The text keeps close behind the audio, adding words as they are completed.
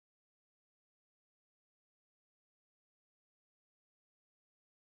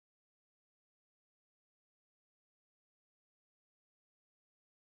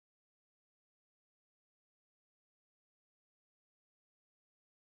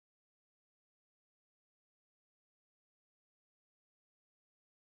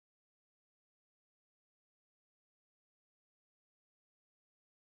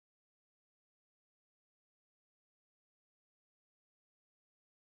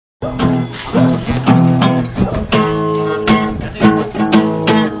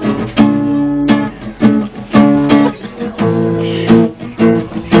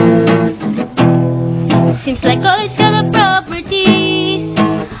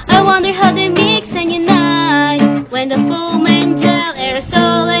wonder how they mix and unite. When the foam and gel,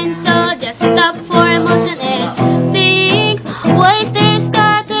 aerosol and salt just stop for emulsion and think. Why is there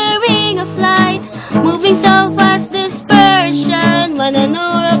scattering of light? Moving so fast, dispersion. Wanna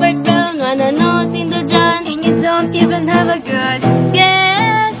know Robert Brown, wanna know Tyndall John, and you don't even have a good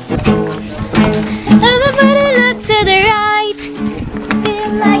guess. Everybody look to the right.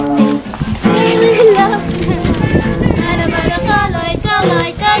 Feel like this, really love this. What about the colloid,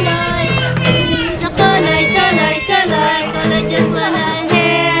 colloid, colloid? The colloid, colloid, colloid. Colloid just wanna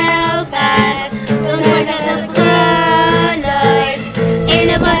help us. Don't forget the colloid. In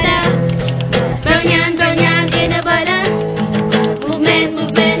the bottom, brown yan, in the bottom. Movement,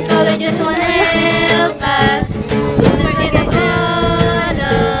 movement, colloid just wanna help us. Don't forget the colloid.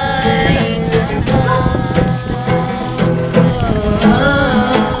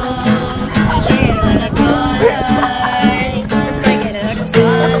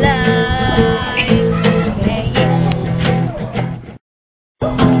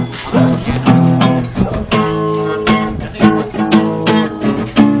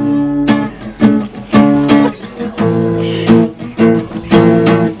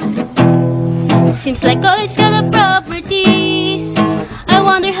 Seems like colloid's got a problem.